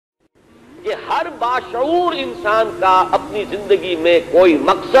کہ ہر باشعور انسان کا اپنی زندگی میں کوئی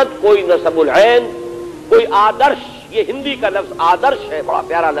مقصد، کوئی نسب العین، کوئی آدرش. یہ ہندی کا لفظ آدرش ہے، بڑا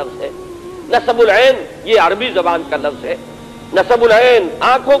پیارا لفظ ہے. نسب العین یہ عربی زبان کا لفظ ہے. نسب العین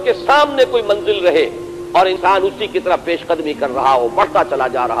آنکھوں کے سامنے کوئی منزل رہے اور انسان اسی کی طرف پیش قدمی کر رہا ہو، بڑھتا چلا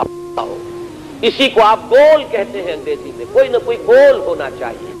جا رہا ہو. اسی کو آپ گول کہتے ہیں انگریزی میں. کوئی نہ کوئی گول ہونا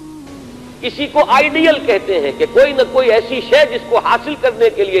چاہیے. اسی کو آئیڈیل کہتے ہیں کہ کوئی نہ کوئی ایسی شے جس کو حاصل کرنے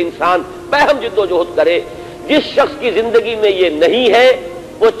کے لیے انسان بہم جد و جہد کرے. جس شخص کی زندگی میں یہ نہیں ہے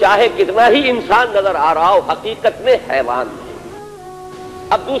وہ چاہے کتنا ہی انسان نظر آ رہا ہو، حقیقت میں حیوان ہے.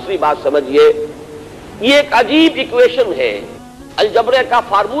 اب دوسری بات سمجھیے، یہ ایک عجیب ایکویشن ہے، الجبرے کا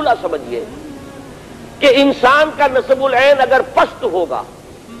فارمولہ سمجھیے کہ انسان کا نسب العین اگر پست ہوگا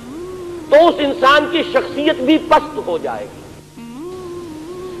تو اس انسان کی شخصیت بھی پست ہو جائے گی.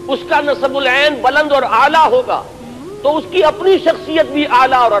 اس کا نسب العین بلند اور اعلیٰ ہوگا تو اس کی اپنی شخصیت بھی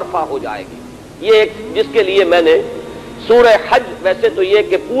اعلیٰ اور عرفہ ہو جائے گی. یہ ایک جس کے لیے میں نے سورہ حج، ویسے تو یہ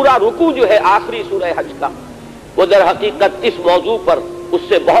کہ پورا رکوع جو ہے آخری سورہ حج کا وہ در حقیقت اس موضوع پر اس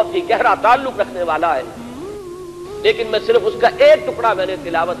سے بہت ہی گہرا تعلق رکھنے والا ہے، لیکن میں صرف اس کا ایک ٹکڑا میں نے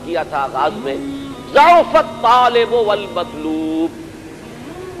تلاوت کیا تھا آغاز میں. ضعف الطالب والمطلوب.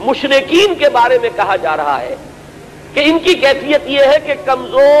 مشرکین کے بارے میں کہا جا رہا ہے کہ ان کی کیفیت یہ ہے کہ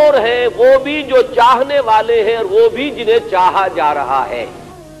کمزور ہیں وہ بھی جو چاہنے والے ہیں اور وہ بھی جنہیں چاہا جا رہا ہے.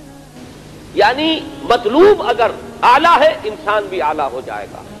 یعنی مطلوب اگر اعلیٰ ہے انسان بھی اعلیٰ ہو جائے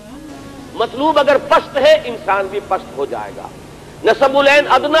گا، مطلوب اگر پست ہے انسان بھی پست ہو جائے گا. نسب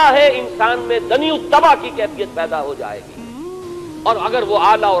العین ادنا ہے، انسان میں دنی الطبع کی کیفیت پیدا ہو جائے گی، اور اگر وہ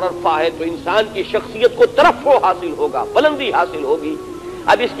اعلیٰ اور عرفہ ہے تو انسان کی شخصیت کو ترفع حاصل ہوگا، بلندی حاصل ہوگی.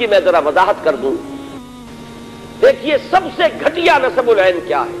 اب اس کی میں ذرا وضاحت کر دوں. دیکھیے سب سے گھٹیا نسب العین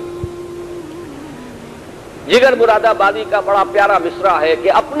کیا ہے. جگر مراد آبادی کا بڑا پیارا مصرع ہے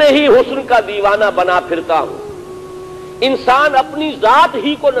کہ اپنے ہی حسن کا دیوانہ بنا پھرتا ہوں. انسان اپنی ذات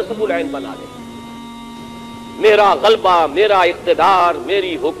ہی کو نسب العین بنا لے. میرا غلبہ، میرا اقتدار،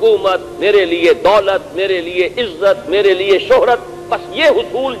 میری حکومت، میرے لیے دولت، میرے لیے عزت، میرے لیے شہرت، بس یہ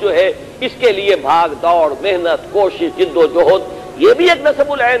حصول جو ہے اس کے لیے بھاگ دوڑ، محنت، کوشش، جد و جہد، یہ بھی ایک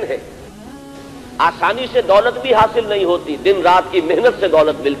نسب العین ہے. آسانی سے دولت بھی حاصل نہیں ہوتی، دن رات کی محنت سے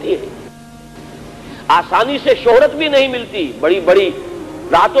دولت ملتی ہے. آسانی سے شہرت بھی نہیں ملتی، بڑی بڑی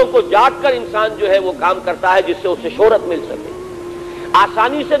راتوں کو جاگ کر انسان جو ہے وہ کام کرتا ہے جس سے اسے شہرت مل سکے.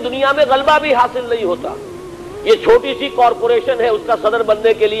 آسانی سے دنیا میں غلبہ بھی حاصل نہیں ہوتا. یہ چھوٹی سی کارپوریشن ہے، اس کا صدر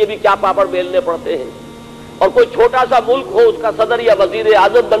بننے کے لیے بھی کیا پاپڑ بیلنے پڑتے ہیں، اور کوئی چھوٹا سا ملک ہو اس کا صدر یا وزیر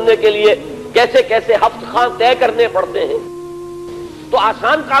اعظم بننے کے لیے کیسے کیسے ہفت خاں طے کرنے پڑتے ہیں. تو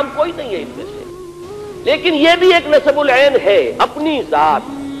آسان کام کوئی نہیں ہے ان میں سے. لیکن یہ بھی ایک نسب العین ہے، اپنی ذات،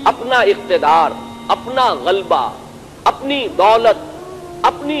 اپنا اقتدار، اپنا غلبہ، اپنی دولت،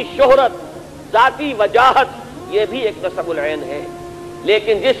 اپنی شہرت، ذاتی وجاہت، یہ بھی ایک نسب العین ہے.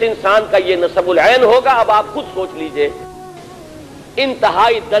 لیکن جس انسان کا یہ نسب العین ہوگا، اب آپ خود سوچ لیجئے،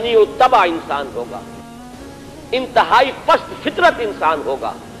 انتہائی دنی الطبع انسان ہوگا، انتہائی پست فطرت انسان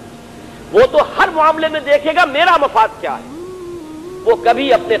ہوگا. وہ تو ہر معاملے میں دیکھے گا میرا مفاد کیا ہے. وہ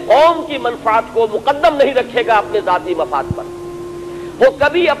کبھی اپنے قوم کی منفعت کو مقدم نہیں رکھے گا اپنے ذاتی مفاد پر. وہ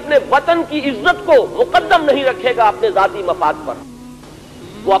کبھی اپنے وطن کی عزت کو مقدم نہیں رکھے گا اپنے ذاتی مفاد پر.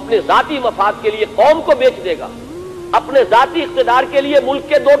 وہ اپنے ذاتی مفاد کے لیے قوم کو بیچ دے گا، اپنے ذاتی اقتدار کے لیے ملک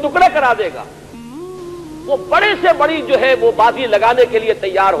کے دو ٹکڑے کرا دے گا. وہ بڑے سے بڑی جو ہے وہ بازی لگانے کے لیے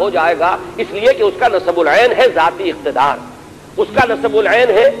تیار ہو جائے گا، اس لیے کہ اس کا نسب العین ہے ذاتی اقتدار، اس کا نسب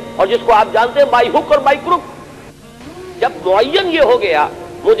العین ہے. اور جس کو آپ جانتے ہیں بائی ہک اور بائی کروک. جب معین یہ ہو گیا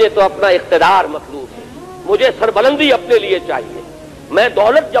مجھے تو اپنا اقتدار مطلوب ہے، مجھے سربلندی اپنے لیے چاہیے، میں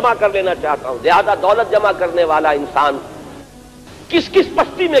دولت جمع کر لینا چاہتا ہوں. زیادہ دولت جمع کرنے والا انسان کس کس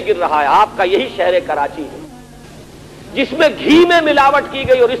پستی میں گر رہا ہے. آپ کا یہی شہر کراچی ہے جس میں گھی میں ملاوٹ کی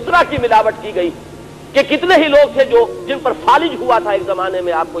گئی اور اس طرح کی ملاوٹ کی گئی کہ کتنے ہی لوگ تھے جو جن پر فالج ہوا تھا ایک زمانے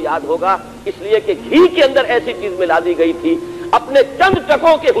میں، آپ کو یاد ہوگا، اس لیے کہ گھی کے اندر ایسی چیز ملا دی گئی تھی اپنے چند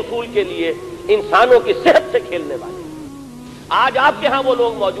ٹکوں کے حصول کے لیے، انسانوں کی صحت سے کھیلنے والے. آج آپ کے ہاں وہ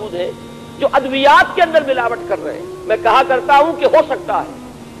لوگ موجود ہیں جو ادویات کے اندر ملاوٹ کر رہے ہیں. میں کہا کرتا ہوں کہ ہو سکتا ہے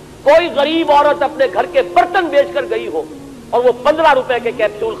کوئی غریب عورت اپنے گھر کے برتن بیچ کر گئی ہو اور وہ 15 روپے کے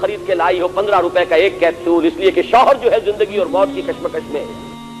کیپسول خرید کے لائی ہو، 15 روپے کا ایک کیپسول، اس لیے کہ شوہر جو ہے زندگی اور موت کی کشمکش میں ہے.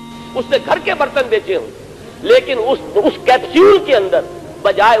 اس نے گھر کے برتن بیچے ہوں، لیکن اس کیپسول کے اندر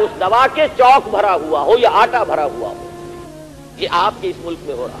بجائے اس دوا کے چوک بھرا ہوا ہو یا آٹا بھرا ہوا ہو. یہ آپ کے اس ملک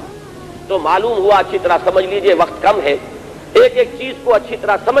میں ہو رہا ہے. تو معلوم ہوا، اچھی طرح سمجھ لیجئے، وقت کم ہے، ایک ایک چیز کو اچھی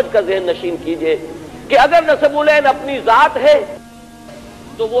طرح سمجھ کر ذہن نشین کیجئے کہ اگر نسب العین اپنی ذات ہے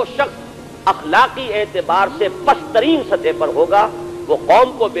تو وہ شخص اخلاقی اعتبار سے پست ترین سطح پر ہوگا، وہ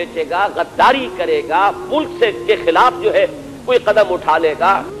قوم کو بیچے گا، غداری کرے گا، ملک سے کے خلاف جو ہے کوئی قدم اٹھا لے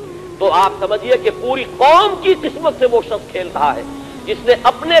گا، تو آپ سمجھیے کہ پوری قوم کی قسمت سے وہ شخص کھیل رہا ہے جس نے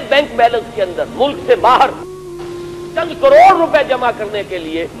اپنے بینک بیلنس کے اندر ملک سے باہر چند کروڑ روپے جمع کرنے کے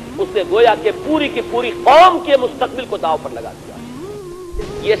لیے اس نے گویا کہ پوری کی پوری قوم کے مستقبل کو داؤ پر لگا دیا۔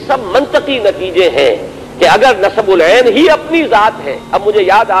 یہ سب منطقی نتیجے ہیں کہ اگر نسب العین ہی اپنی ذات ہے۔ اب مجھے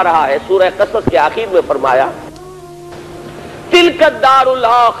یاد آ رہا ہے سورہ قصص کے آخر میں فرمایا تِلْكَ الدَّارُ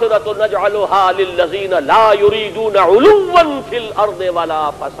الْآخِرَةُ نَجْعَلُهَا لِلَّذِينَ لَا يُرِيدُونَ عُلُوًّا فِي الْأَرْضِ وَلَا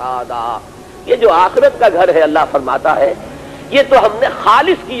فَسَادًا۔ یہ جو آخرت کا گھر ہے اللہ فرماتا ہے یہ تو ہم نے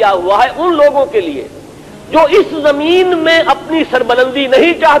خالص کیا ہوا ہے ان لوگوں کے لیے جو اس زمین میں اپنی سربلندی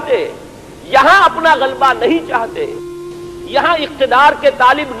نہیں چاہتے، یہاں اپنا غلبہ نہیں چاہتے، یہاں اقتدار کے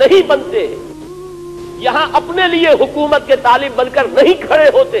طالب نہیں بنتے، یہاں اپنے لیے حکومت کے طالب بن کر نہیں کھڑے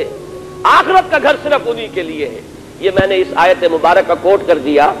ہوتے۔ آخرت کا گھر صرف انہی کے لیے ہے۔ یہ میں نے اس آیت مبارکہ کوٹ کر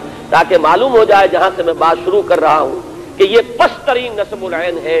دیا تاکہ معلوم ہو جائے جہاں سے میں بات شروع کر رہا ہوں کہ یہ پست ترین نسب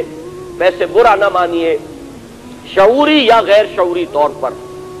العین ہے۔ ویسے برا نہ مانیے، شعوری یا غیر شعوری طور پر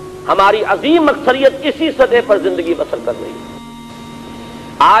ہماری عظیم اکثریت اسی سطح پر زندگی بسر کر رہی ہے۔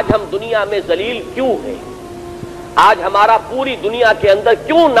 آج ہم دنیا میں ذلیل کیوں ہیں؟ آج ہمارا پوری دنیا کے اندر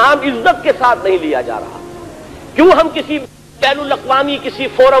کیوں نام عزت کے ساتھ نہیں لیا جا رہا؟ کیوں ہم کسی بین الاقوامی کسی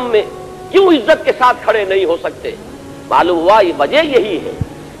فورم میں کیوں عزت کے ساتھ کھڑے نہیں ہو سکتے؟ معلوم ہوا یہ وجہ یہی ہے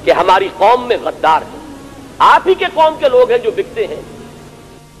کہ ہماری قوم میں غدار ہیں۔ آپ ہی کے قوم کے لوگ ہیں جو بکتے ہیں۔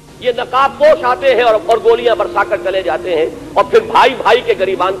 یہ نقاب پوش آتے ہیں اور گولیاں برسا کر چلے جاتے ہیں اور پھر بھائی بھائی کے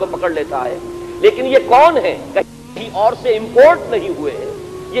گریبان کو پکڑ لیتا ہے۔ لیکن یہ کون ہیں؟ کہیں اور سے امپورٹ نہیں ہوئے ہیں،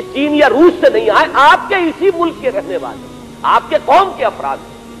 یہ چین یا روس سے نہیں آئے، آپ کے اسی ملک کے رہنے والے، آپ کے قوم کے افراد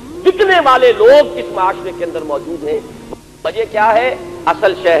ہیں۔ بکنے والے لوگ اس معاشرے کے اندر موجود ہیں۔ وجہ کیا ہے؟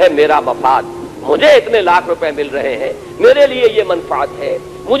 اصل شے ہے میرا مفاد، مجھے اتنے لاکھ روپے مل رہے ہیں، میرے لیے یہ منفعت ہے،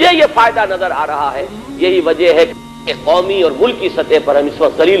 مجھے یہ فائدہ نظر آ رہا ہے۔ یہی وجہ ہے کہ قومی اور ملکی سطح پر ہم اس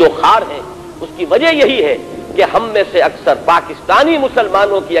وقت ذلیل و خوار ہیں۔ اس کی وجہ یہی ہے کہ ہم میں سے اکثر پاکستانی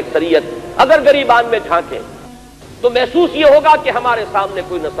مسلمانوں کی اکثریت اگر گریبان میں جھانکیں تو محسوس یہ ہوگا کہ ہمارے سامنے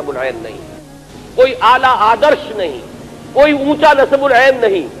کوئی نسب العین نہیں، کوئی اعلیٰ آدرش نہیں، کوئی اونچا نسب العین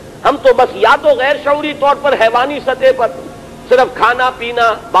نہیں۔ ہم تو بس یا تو غیر شعوری طور پر حیوانی سطح پر صرف کھانا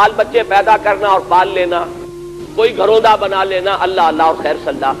پینا، بال بچے پیدا کرنا اور پال لینا، کوئی گھروندا بنا لینا، اللہ اللہ اور خیر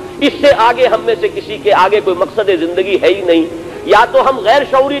صلی اللہ، اس سے آگے ہم میں سے کسی کے آگے کوئی مقصد زندگی ہے ہی نہیں۔ یا تو ہم غیر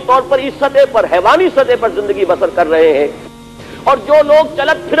شعوری طور پر اس سطح پر حیوانی سطح پر زندگی بسر کر رہے ہیں، اور جو لوگ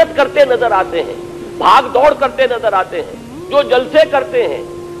چلت پھرت کرتے نظر آتے ہیں، بھاگ دوڑ کرتے نظر آتے ہیں، جو جلسے کرتے ہیں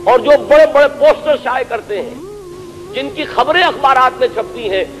اور جو بڑے بڑے پوسٹر شائع کرتے ہیں، جن کی خبریں اخبارات میں چھپتی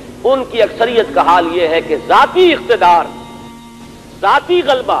ہیں، ان کی اکثریت کا حال یہ ہے کہ ذاتی اقتدار، ذاتی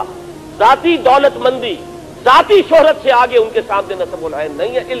غلبہ، ذاتی دولت مندی، ذاتی شہرت سے آگے ان کے سامنے نسب العین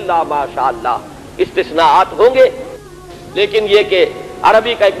نہیں ہے، الا ماشاء اللہ۔ استثناءات ہوں گے، لیکن یہ کہ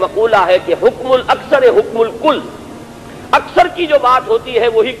عربی کا ایک مقولہ ہے کہ حکم الاکثر حکم الکل، اکثر کی جو بات ہوتی ہے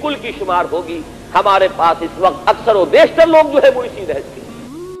وہی کل کی شمار ہوگی۔ ہمارے پاس اس وقت اکثر و بیشتر لوگ جو ہے وہ اسی رہتے ہیں۔